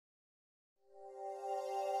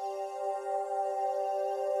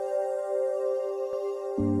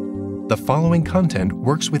The following content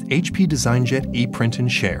works with HP Designjet ePrint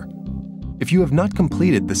and Share. If you have not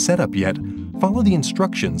completed the setup yet, follow the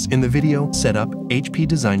instructions in the video Set up HP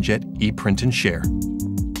Designjet ePrint and Share.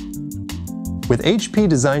 With HP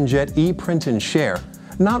Designjet ePrint and Share,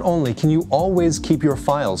 not only can you always keep your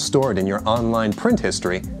files stored in your online print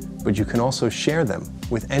history, but you can also share them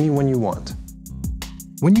with anyone you want.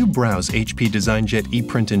 When you browse HP Designjet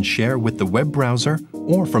ePrint and Share with the web browser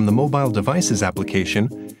or from the Mobile Devices application,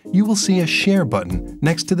 you will see a Share button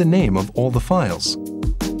next to the name of all the files.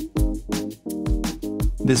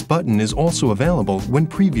 This button is also available when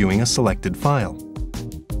previewing a selected file.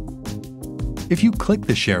 If you click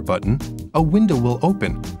the Share button, a window will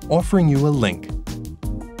open, offering you a link.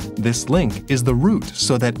 This link is the route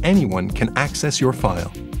so that anyone can access your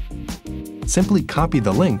file. Simply copy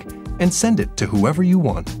the link and send it to whoever you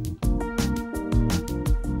want.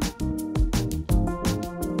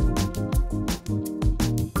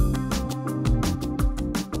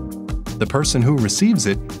 The person who receives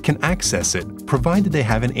it can access it, provided they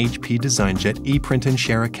have an HP Designjet ePrint and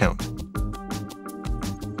Share account.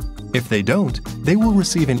 If they don't, they will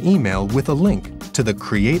receive an email with a link to the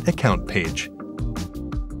Create Account page.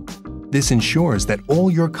 This ensures that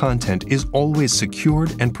all your content is always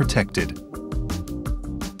secured and protected.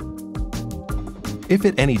 If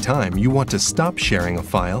at any time you want to stop sharing a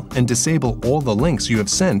file and disable all the links you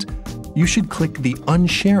have sent, you should click the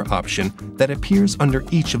Unshare option that appears under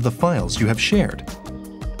each of the files you have shared.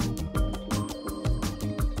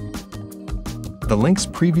 The links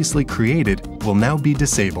previously created will now be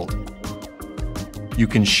disabled. You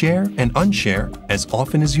can share and unshare as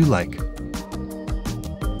often as you like.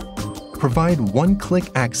 Provide one-click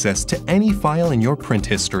access to any file in your print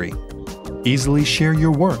history. Easily share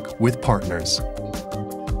your work with partners.